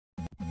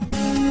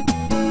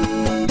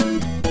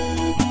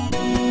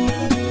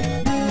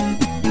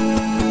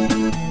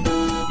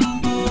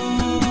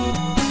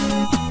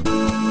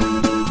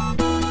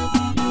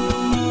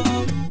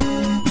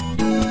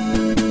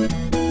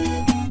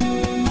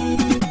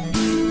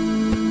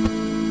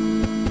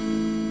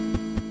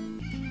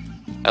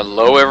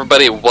Hello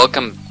everybody,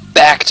 welcome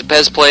back to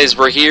Pezz Plays.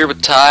 We're here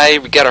with Ty,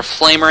 we got our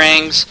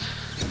flamerangs.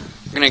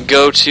 We're gonna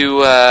go to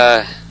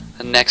the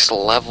next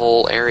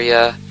level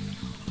area,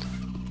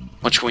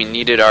 which we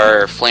needed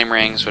our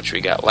flamerangs, which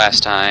we got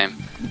last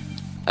time,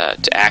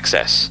 to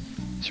access.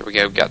 So we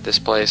got this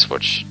place,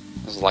 which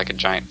is like a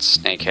giant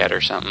snake head or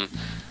something.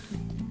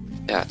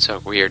 Yeah, it's so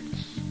weird.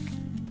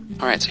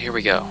 Alright, so here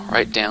we go,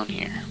 right down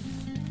here.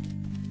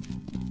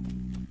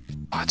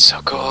 Oh, it's so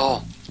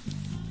cool.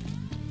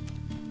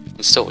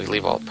 And still, we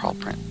leave all the paw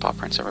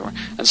prints everywhere.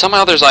 And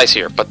somehow there's ice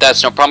here, but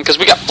that's no problem because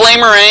we got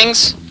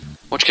flamerangs,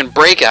 which can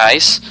break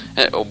ice.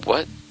 Oh,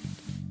 what?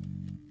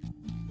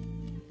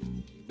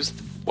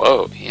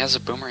 Whoa, he has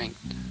a boomerang.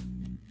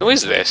 Who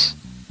is this?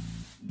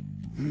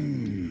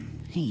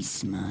 He's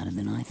smarter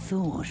than I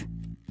thought.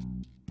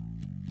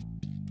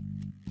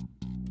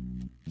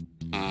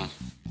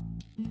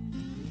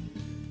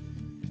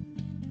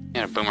 He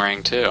had a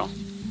boomerang too.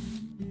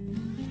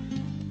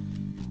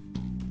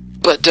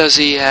 But does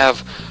he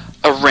have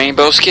a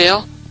rainbow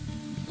scale?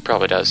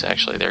 Probably does,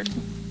 actually. They're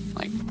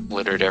like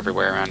littered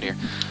everywhere around here.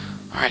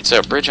 Alright,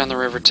 so Bridge on the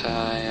River,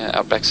 Ty,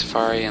 Outback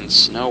Safari, and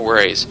Snow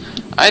Worries.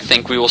 I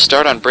think we will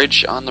start on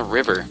Bridge on the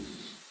River.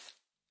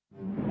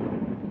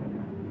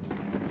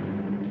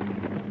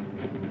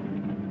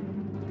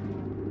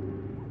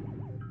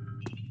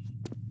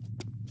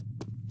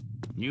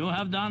 You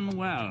have done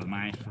well,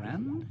 my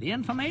friend. The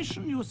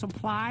information you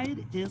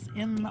supplied is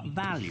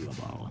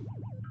invaluable.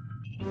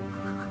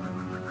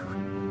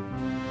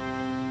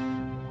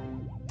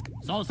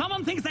 So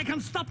someone thinks they can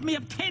stop me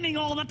obtaining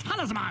all the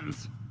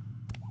talismans.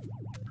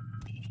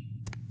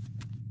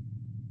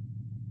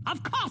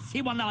 Of course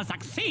he will never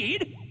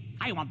succeed.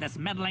 I want this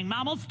meddling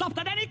mammal stopped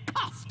at any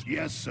cost.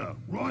 Yes, sir.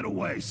 Right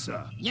away,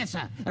 sir. Yes,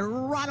 sir.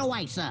 Right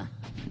away, sir.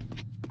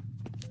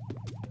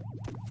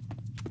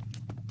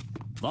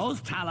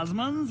 Those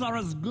talismans are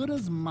as good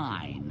as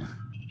mine.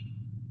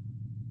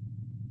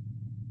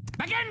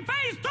 Begin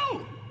phase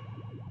 2!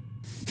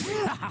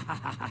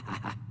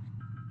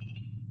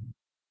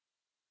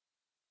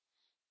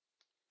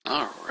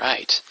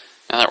 Alright,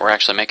 now that we're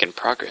actually making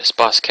progress,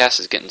 Boss Cass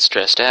is getting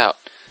stressed out.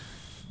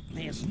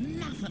 There's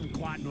nothing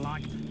quite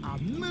like a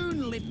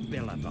moonlit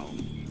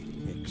billabong.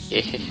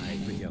 Except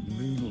maybe a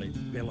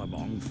moonlit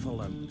billabong full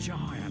of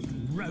giant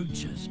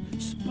roaches,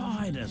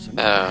 spiders, and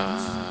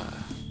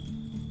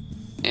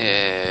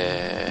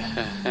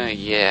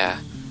yeah.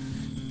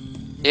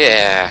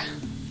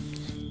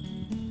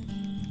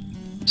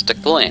 Stick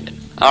the landing.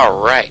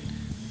 Alright.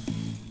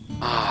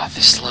 Ah,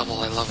 this level,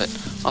 I love it.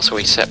 Also,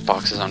 we set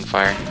boxes on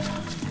fire.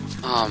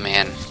 Oh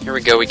man, here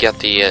we go. We got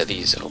the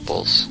these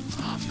opals.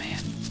 Oh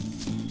man,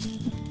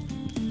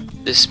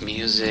 this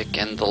music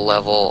and the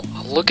level.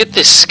 Oh, look at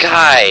this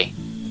sky.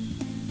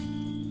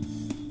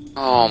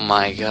 Oh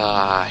my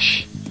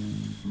gosh,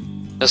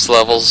 this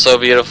level's so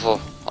beautiful.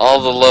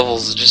 All the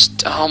levels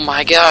just. Oh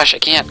my gosh, I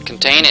can't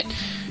contain it.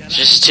 It's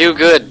just too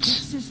good.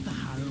 This is the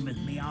home of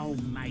me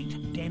old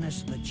mate,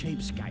 Dennis the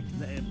Cheapskate.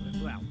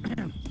 Well,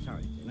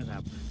 sorry,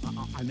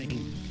 I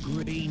mean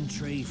Green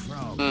Tree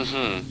Frog.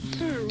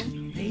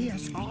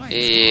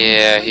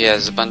 Yeah, he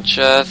has a bunch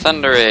of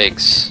thunder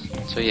eggs.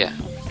 So yeah.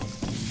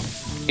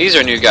 These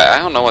are new guys. I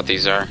don't know what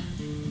these are.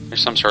 They're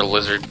some sort of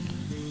lizard.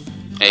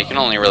 Yeah, you can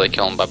only really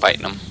kill them by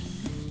biting them.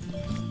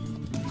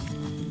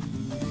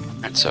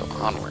 Alright, so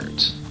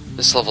onwards.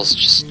 This level's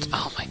just...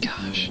 oh my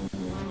gosh. I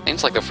think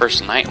it's like a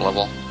first night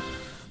level.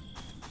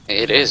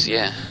 It is,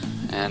 yeah.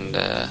 And,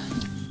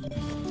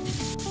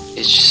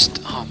 it's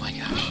just... oh my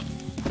gosh.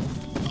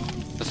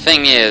 The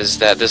thing is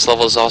that this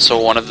level is also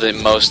one of the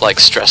most, like,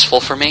 stressful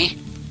for me.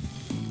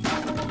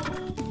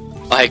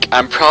 Like,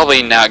 I'm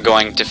probably not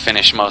going to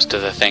finish most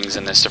of the things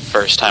in this the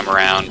first time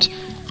around.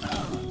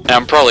 And I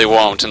probably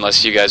won't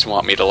unless you guys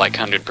want me to, like,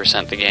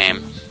 100% the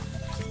game.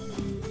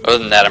 Other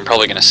than that, I'm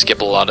probably going to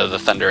skip a lot of the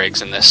thunder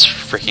eggs in this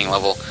freaking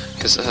level.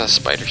 Because,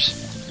 spiders.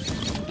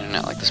 I do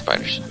not like the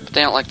spiders. But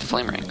they don't like the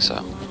flamerang,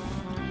 so...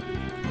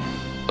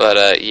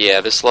 but, yeah,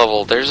 this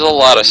level, there's a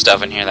lot of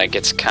stuff in here that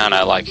gets kind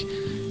of, like...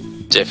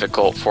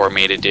 difficult for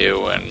me to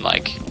do, and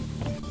like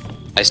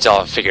I still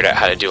haven't figured out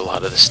how to do a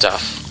lot of this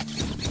stuff.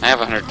 I have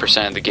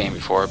 100% of the game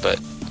before, but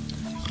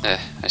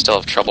I still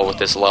have trouble with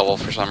this level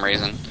for some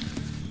reason.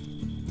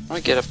 How do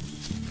I get up?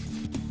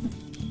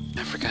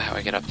 I forgot how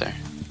I get up there.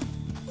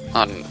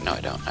 Oh no,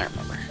 I don't. I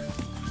remember.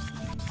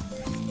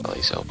 All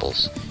these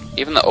opals.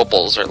 Even the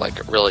opals are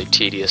like really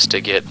tedious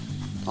to get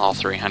all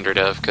 300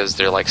 of, because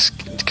they're like,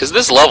 because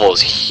this level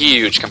is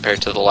huge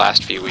compared to the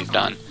last few we've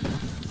done.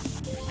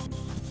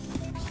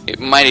 It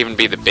might even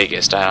be the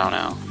biggest, I don't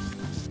know.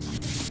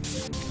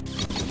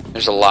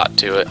 There's a lot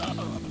to it.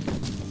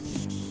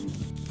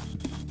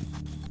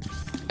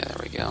 Yeah, there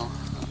we go.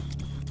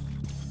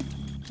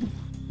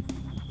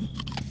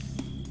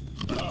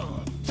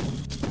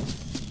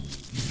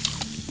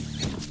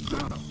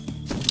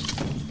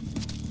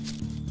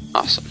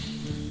 Awesome.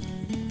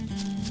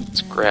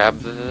 Let's grab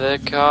the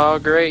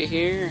cog right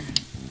here.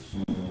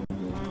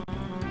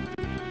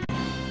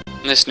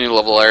 In this new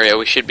level area,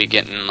 we should be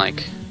getting,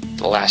 like,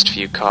 the last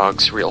few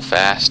cogs real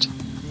fast.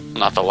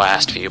 Not the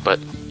last few, but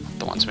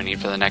the ones we need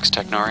for the next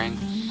techno ring.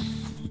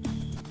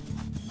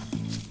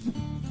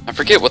 I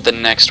forget what the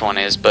next one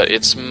is, but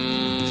it's...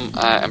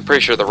 I'm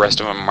pretty sure the rest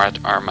of them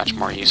are much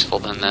more useful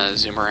than the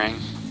Zoomerang.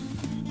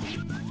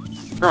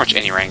 Pretty much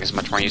any ring is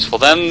much more useful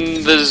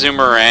than the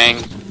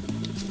Zoomerang.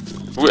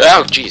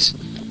 Oh, jeez.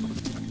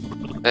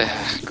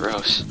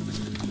 Gross.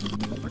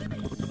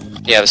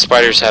 Yeah, the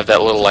spiders have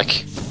that little,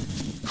 like...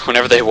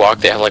 Whenever they walk,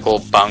 they have, like,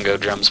 little bongo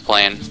drums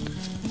playing.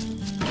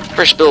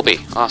 Fresh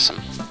Bilby.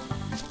 Awesome.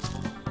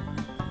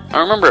 I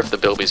don't remember if the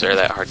Bilbies are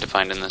that hard to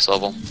find in this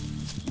level.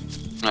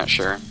 I'm not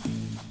sure.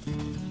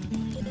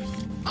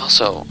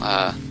 Also,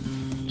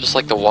 just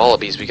like the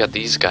Wallabies, we got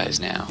these guys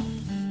now.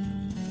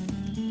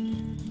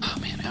 Oh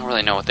man, I don't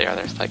really know what they are.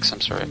 They're like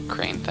some sort of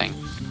crane thing.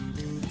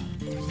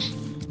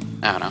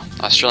 I don't know.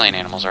 Australian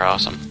animals are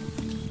awesome.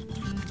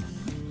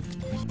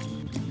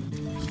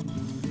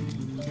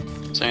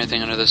 Is there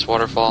anything under this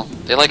waterfall?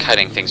 They like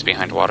hiding things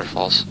behind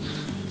waterfalls.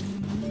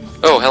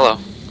 Oh, hello.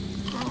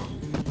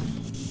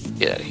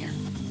 Get out of here.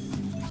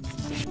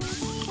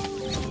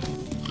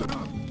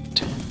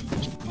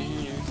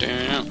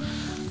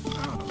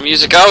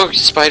 Music, oh,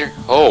 spider!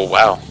 Oh,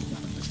 wow.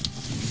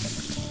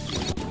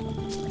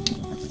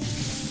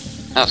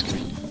 That was good.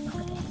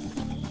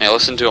 Hey,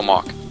 listen to him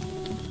walk.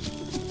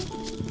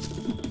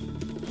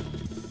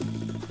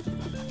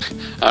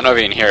 I don't know if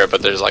you can hear it,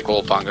 but there's like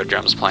little bongo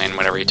drums playing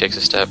whenever he takes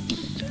a step.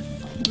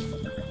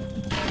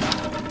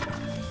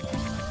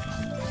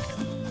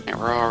 And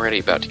we're already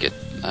about to get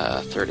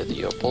a third of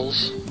the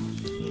opals.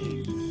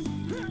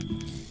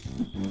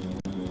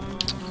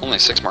 Only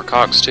 6 more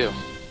cogs, too.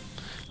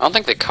 I don't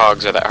think the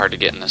cogs are that hard to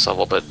get in this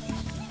level, but...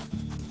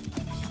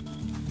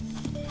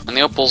 And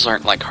the opals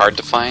aren't, like, hard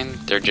to find.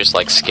 They're just,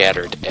 like,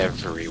 scattered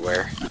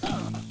everywhere.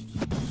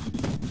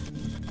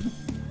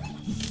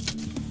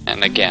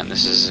 And again,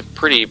 this is a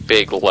pretty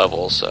big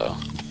level, so...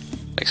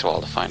 It takes a while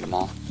to find them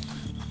all.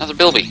 Another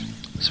Bilby!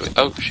 Sweet.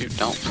 Oh, shoot,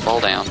 don't fall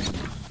down.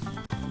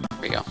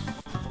 There we go.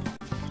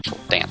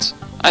 Dance.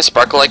 I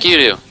sparkle like you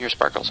do! Your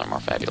sparkles are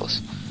more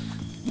fabulous.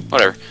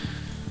 Whatever.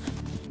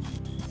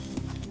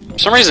 For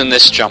some reason,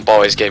 this jump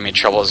always gave me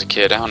trouble as a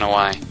kid. I don't know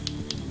why.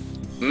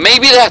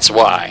 Maybe that's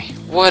why.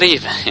 What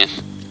even?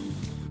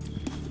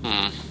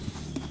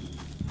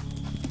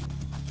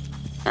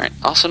 Alright,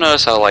 also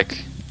notice how,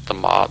 like, the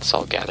moths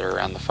all gather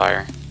around the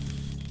fire.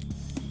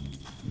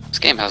 This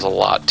game has a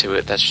lot to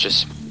it that's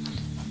just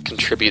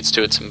contributes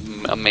to its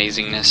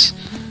amazingness.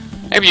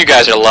 Maybe you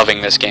guys are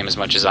loving this game as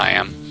much as I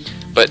am.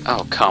 But,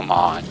 oh, come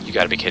on. You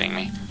gotta be kidding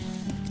me.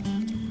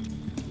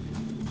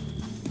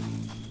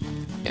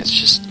 It's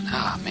just,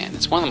 ah, man,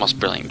 it's one of the most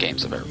brilliant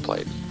games I've ever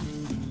played.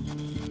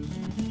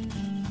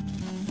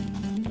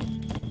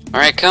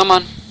 Alright, come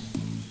on.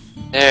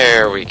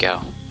 There we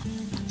go.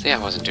 See,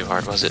 that wasn't too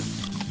hard, was it?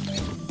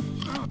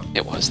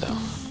 It was, though.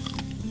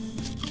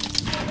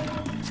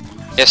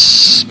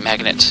 Yes,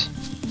 magnet.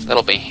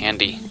 That'll be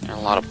handy. There are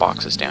a lot of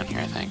boxes down here,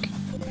 I think.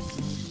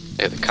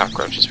 They have the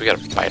cockroaches. We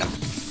gotta bite them.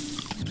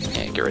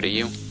 Yeah, get rid of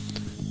you.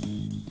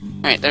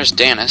 Alright, there's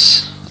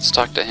Danis. Let's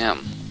talk to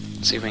him.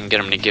 See if we can get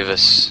him to give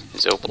us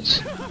his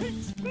opals.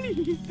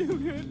 Please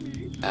don't hurt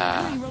me.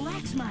 Hey,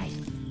 relax, mate.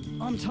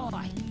 I'm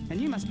Ty, and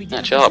you must be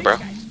dead. chill out, bro.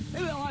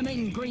 I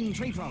mean, green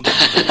tree frog.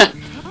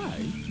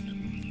 Hi.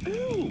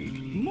 Oh,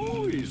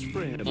 Maury's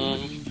friend.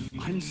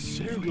 I'm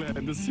so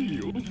glad to see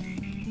you.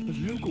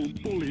 The local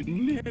bully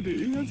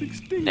Neddy has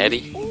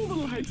extinguished all the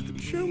lights that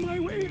show my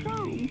way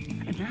home,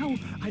 and now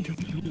I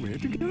don't know where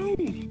to go.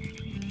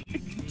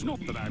 It's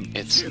not that I'm...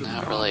 It's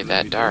not really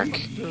that dark.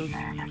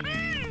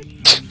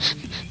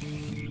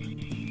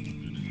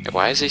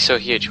 Why is he so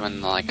huge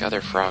when, like, other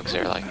frogs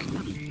are, like...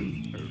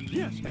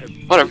 Yes,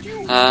 Whatever.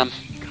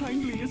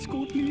 kindly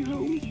escort me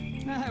home.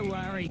 No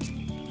worries.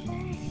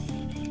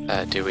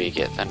 Do we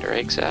get thunder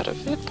eggs out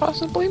of it?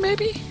 Possibly,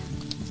 maybe?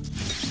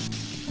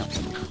 No.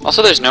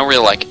 Also, there's no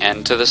real, like,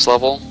 end to this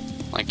level.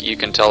 Like, you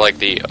can tell, like,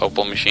 the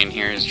opal machine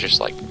here is just,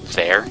 like,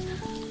 there.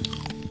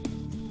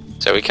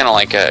 So we kind of,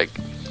 like,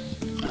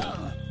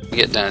 we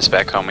get Dennis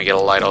back home, we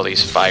gotta light all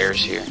these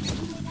fires here.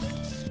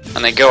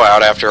 And they go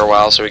out after a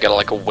while, so we gotta,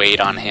 like, wait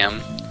on him.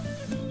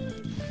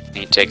 And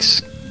he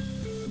takes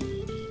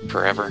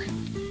forever.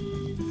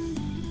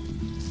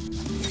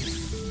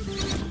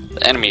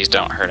 The enemies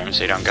don't hurt him,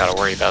 so you don't gotta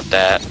worry about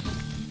that.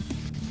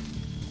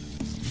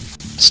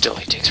 Still,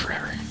 he takes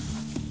forever.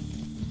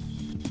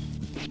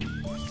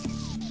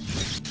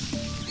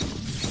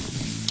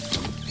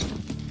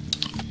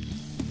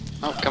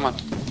 Oh, come on.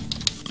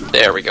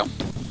 There we go.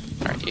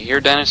 Alright, you hear,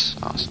 Dennis?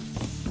 Awesome.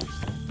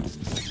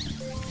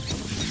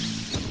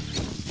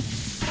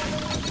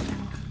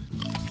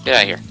 Get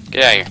out of here.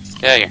 Get out of here.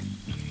 Get out of here.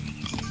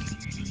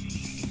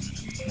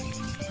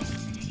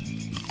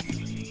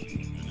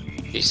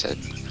 He said,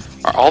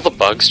 are all the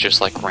bugs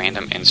just like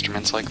random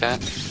instruments like that?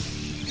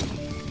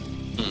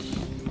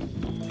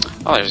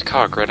 Oh, there's a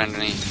cog right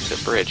underneath the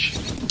bridge.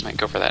 Might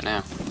go for that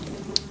now.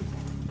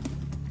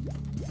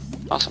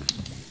 Awesome.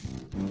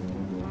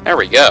 There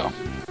we go.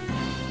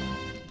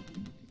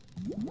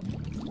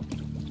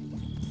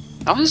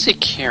 How is he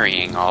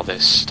carrying all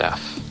this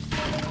stuff?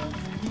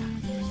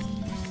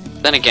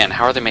 Then again,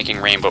 how are they making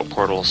rainbow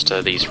portals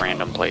to these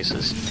random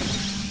places?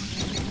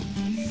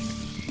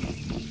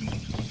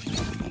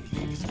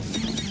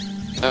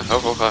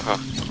 Oh.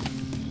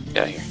 Get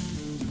out of here.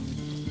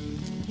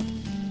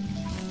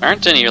 There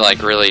aren't any,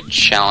 like, really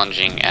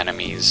challenging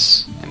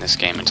enemies in this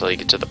game until you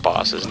get to the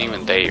bosses, and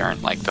even they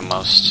aren't, like, the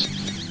most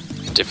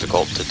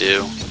difficult to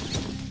do.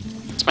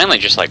 It's mainly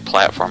just, like,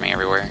 platforming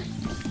everywhere.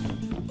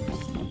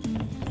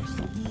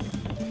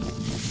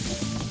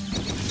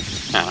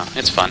 I don't know,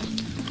 it's fun.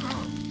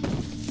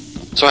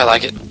 So I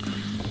like it.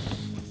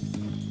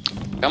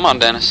 Come on,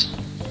 Dennis.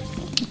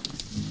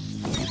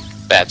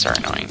 Bats are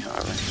annoying,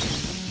 however.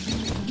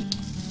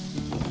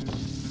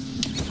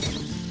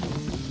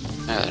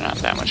 No, they're not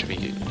that much of a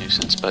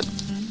nuisance, but...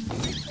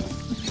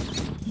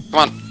 Come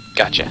on,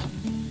 gotcha.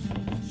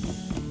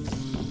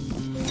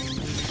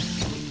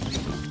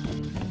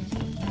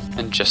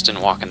 And just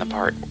didn't walk in the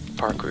park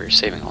we were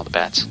saving all the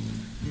bats.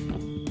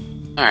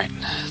 Alright,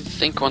 I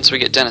think once we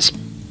get Dennis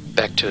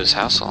back to his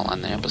house, I'll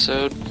end the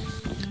episode.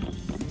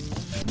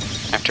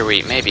 After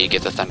we maybe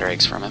get the Thunder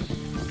Eggs from him.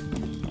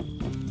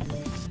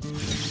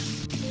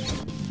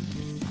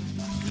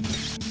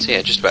 So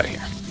yeah, just about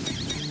here.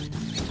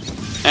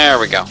 There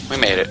we go, we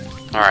made it.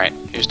 Alright,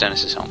 here's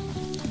Dennis's home.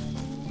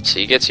 So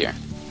he gets here.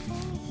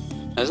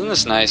 Isn't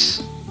this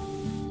nice?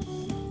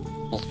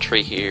 Little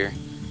tree here.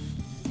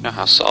 You know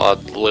how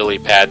solid lily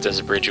pads as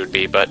a bridge would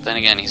be, but then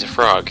again, he's a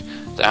frog.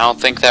 I don't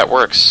think that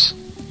works.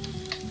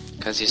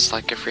 Because he's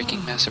like a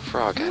freaking massive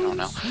frog, I don't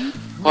know.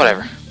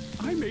 Whatever.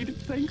 I made it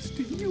thanks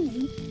to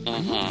you.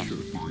 I'm not sure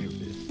if you knew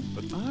this,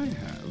 but I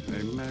have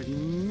a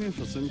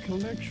magnificent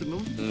collection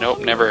of... Nope,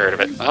 never heard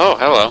of it. Oh,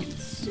 hello.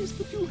 Insist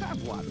that you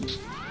have one.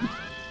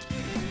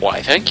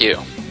 Why, thank you.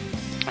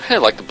 I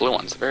really like the blue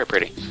ones, they're very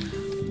pretty.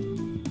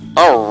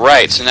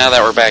 Alright, so now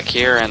that we're back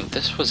here, and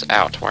this was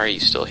out, why are you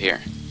still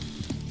here?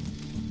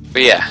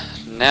 But yeah,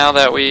 now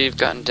that we've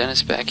gotten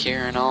Dennis back here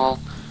and all,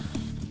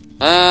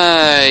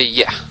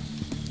 yeah.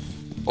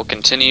 We'll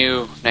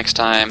continue next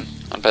time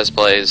on Pezz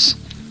Plays.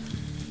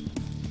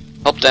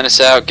 Help Dennis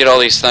out, get all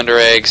these Thunder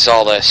Eggs,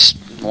 all this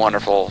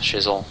wonderful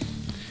shizzle.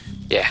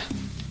 Yeah.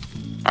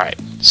 Alright,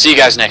 see you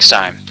guys next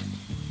time.